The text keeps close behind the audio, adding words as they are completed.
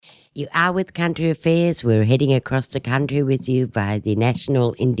You are with Country Affairs. We're heading across the country with you via the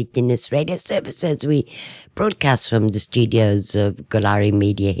National Indigenous Radio Service as we broadcast from the studios of Goolarri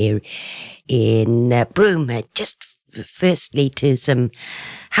Media here in Broome. Just firstly to some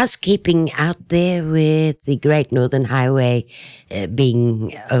housekeeping out there with the Great Northern Highway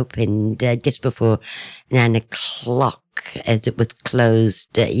being opened just before 9 o'clock. As it was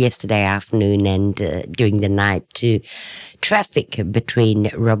closed yesterday afternoon and during the night to traffic between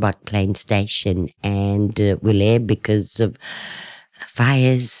Roebuck Plain Station and Willair because of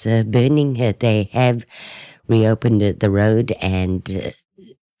fires burning. They have reopened the road and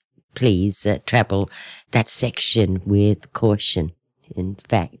please travel that section with caution. In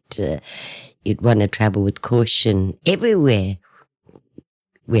fact, you'd want to travel with caution everywhere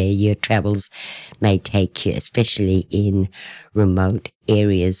where your travels may take you, especially in remote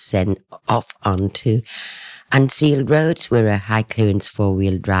areas and off onto unsealed roads where a high clearance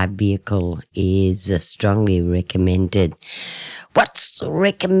four-wheel drive vehicle is strongly recommended. What's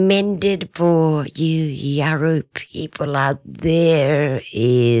recommended for you Yawuru people out there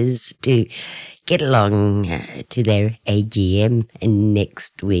is to get along to their AGM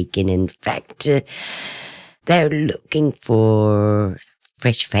next week. And in fact, they're looking for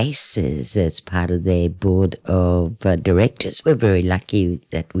fresh faces as part of their board of directors. We're very lucky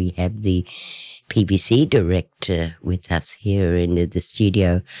that we have the PBC director with us here in the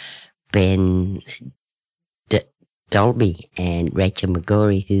studio, Ben Dolby, and Rachel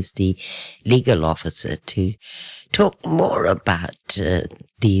McGarry, who's the legal officer, to talk more about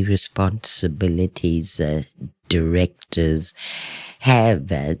the responsibilities directors have.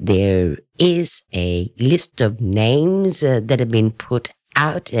 There is a list of names that have been put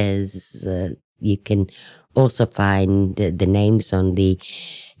out, as you can also find the names on the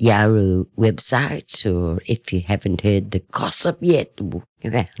Yawuru website, or if you haven't heard the gossip yet, well,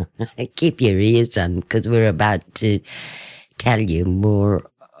 keep your ears on because we're about to tell you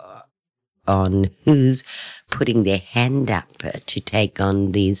more on who's putting their hand up to take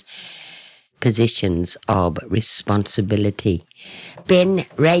on these positions of responsibility. Ben,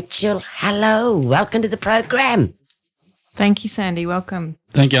 Rachel, hello, welcome to the program. Thank you, Sandy. Welcome.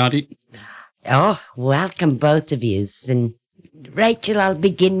 Thank you, Auntie. Oh, welcome both of you. And Rachel, I'll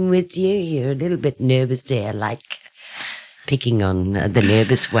begin with you. You're a little bit nervous there, like picking on the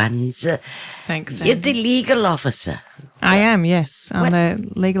nervous ones. Thanks, Sandy. You're the legal officer. I am, yes. I'm the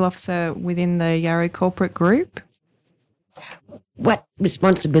legal officer within the Yawuru corporate group. What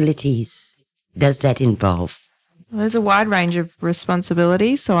responsibilities does that involve? Well, there's a wide range of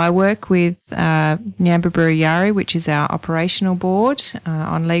responsibilities. So I work with Nyambaburu Yawuru, which is our operational board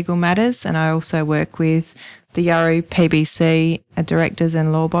on legal matters, and I also work with the Yawuru PBC directors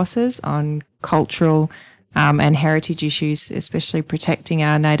and law bosses on cultural and heritage issues, especially protecting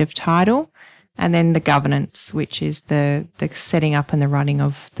our native title, and then the governance, which is the setting up and the running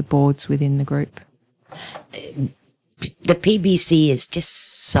of the boards within the group. The PBC is just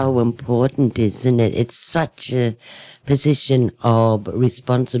so important, isn't it? It's such a position of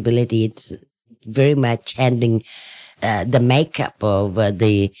responsibility. It's very much handling the makeup of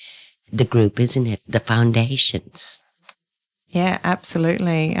the group, isn't it? The foundations. Yeah,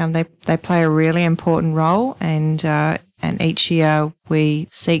 absolutely. They play a really important role, and each year we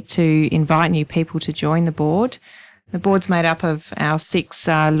seek to invite new people to join the board. The board's made up of our 6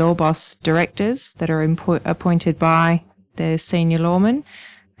 law boss directors that are appointed by the senior lawmen.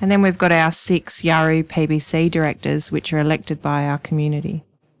 And then we've got our 6 Yawuru PBC directors, which are elected by our community.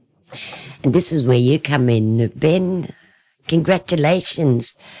 And this is where you come in. Ben,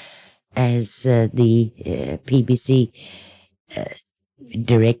 congratulations as the PBC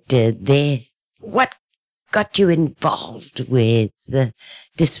director there. What got you involved with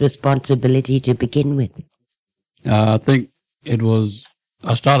this responsibility to begin with? I think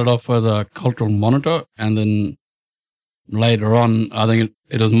I started off as a cultural monitor, and then later on, I think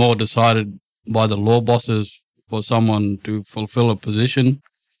it was more decided by the law bosses for someone to fulfill a position.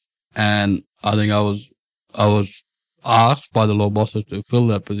 And I think I was asked by the law bosses to fill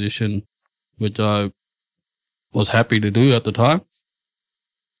that position, which I was happy to do at the time.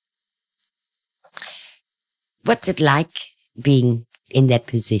 What's it like being in that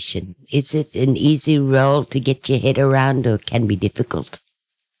position? Is it an easy role to get your head around, or can be difficult?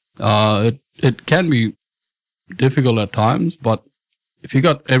 It can be difficult at times, but if you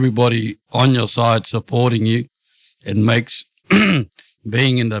got everybody on your side supporting you, it makes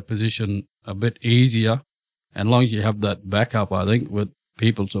being in that position a bit easier. And as long as you have that backup, I think, with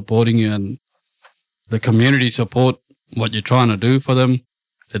people supporting you and the community support what you're trying to do for them,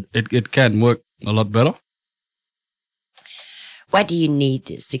 it can work a lot better. Why do you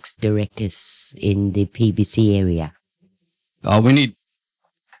need 6 directors in the PBC area? We need,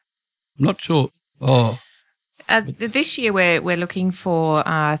 I'm not sure. This year we're looking for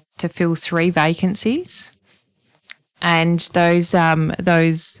to fill 3 vacancies, and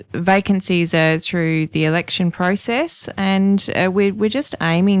those vacancies are through the election process, and we're just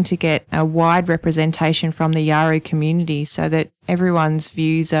aiming to get a wide representation from the Yawuru community so that everyone's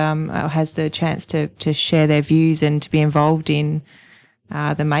views has the chance to share their views and to be involved in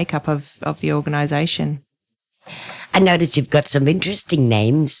the makeup of the organisation. I noticed you've got some interesting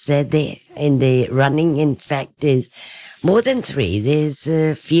names there in the running. In fact, there's more than 3. There's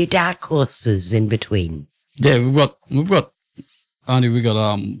a few dark horses in between. Yeah, we've got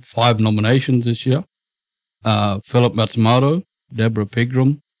 5 nominations this year. Philip Matsumoto, Deborah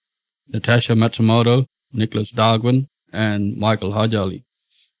Pigram, Natasha Matsumoto, Nicholas Darwin, and Michael Hajali.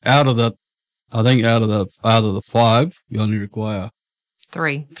 Out of the 5, you only require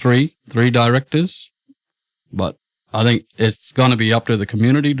 3 directors, but I think it's going to be up to the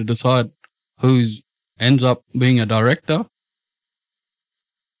community to decide who ends up being a director.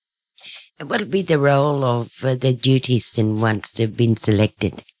 What will be the role of the duties then once they've been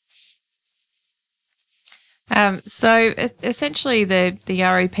selected? So essentially the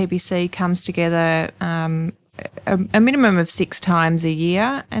Yawuru PBC comes together a minimum of 6 times a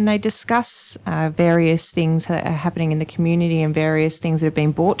year, and they discuss various things that are happening in the community and various things that have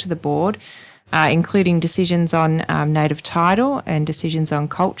been brought to the board, including decisions on native title and decisions on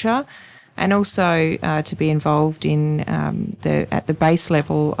culture, and also to be involved in at the base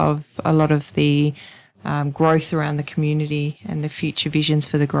level of a lot of the growth around the community and the future visions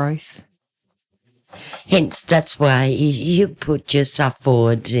for the growth. Hence, that's why you put yourself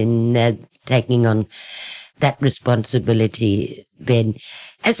forward in taking on that responsibility, Ben.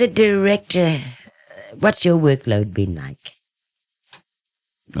 As a director, what's your workload been like?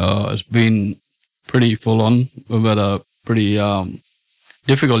 It's been pretty full on. We've had a pretty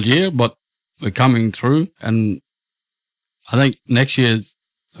difficult year, but we're coming through, and I think next year is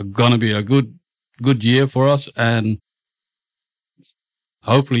going to be a good year for us, and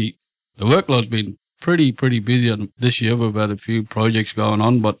hopefully the workload's been pretty busy this year. We've had a few projects going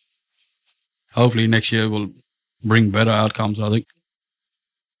on, but hopefully next year will bring better outcomes, I think.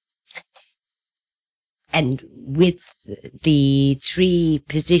 And with the 3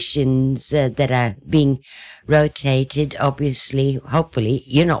 positions that are being rotated, obviously, hopefully,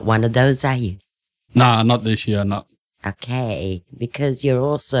 you're not one of those, are you? Nah, not this year, no. Okay, because you're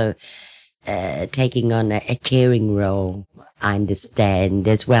also taking on a chairing role, I understand,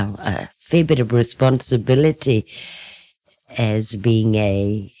 as well. A fair bit of responsibility as being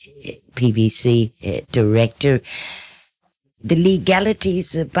a PBC director. The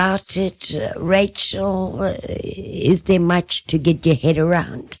legalities about it, Rachel, is there much to get your head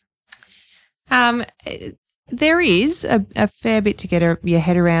around? There is a fair bit to get your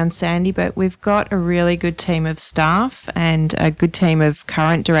head around, Sandy, but we've got a really good team of staff and a good team of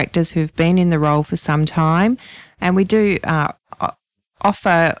current directors who've been in the role for some time, and we do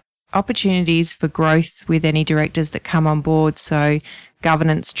offer opportunities for growth with any directors that come on board. So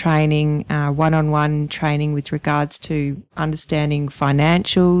governance training, one-on-one training with regards to understanding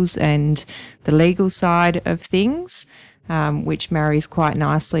financials and the legal side of things, which marries quite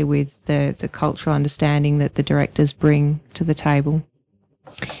nicely with the cultural understanding that the directors bring to the table.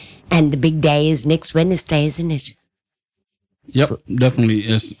 And the big day is next Wednesday, isn't it? Yep, definitely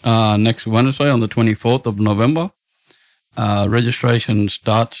is next Wednesday on the 24th of November. Registration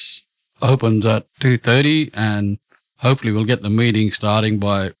opens at 2:30, and hopefully we'll get the meeting starting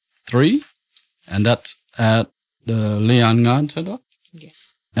by 3, and that's at the Liangan Centre?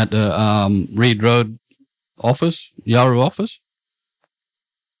 Yes. At the Reed Road office, Yawuru office.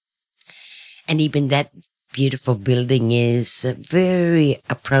 And even that beautiful building is very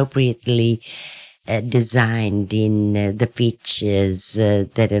appropriately designed in the features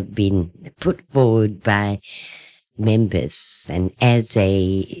that have been put forward by members. And as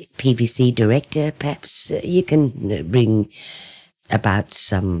a PBC director, perhaps you can bring about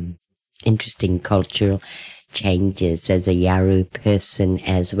some interesting cultural changes as a Yawuru person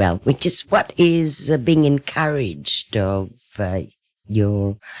as well, which is what is being encouraged of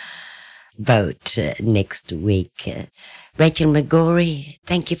your vote next week. Rachel McGarry,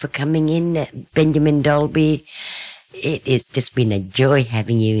 thank you for coming in. Benjamin Dolby, it has just been a joy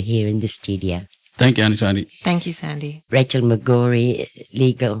having you here in the studio. Thank you, Sandy. Thank you, Sandy. Rachel McGarry,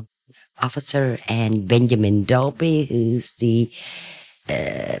 legal officer, and Benjamin Dolby, who's the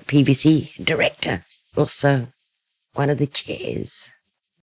PBC director, also one of the chairs.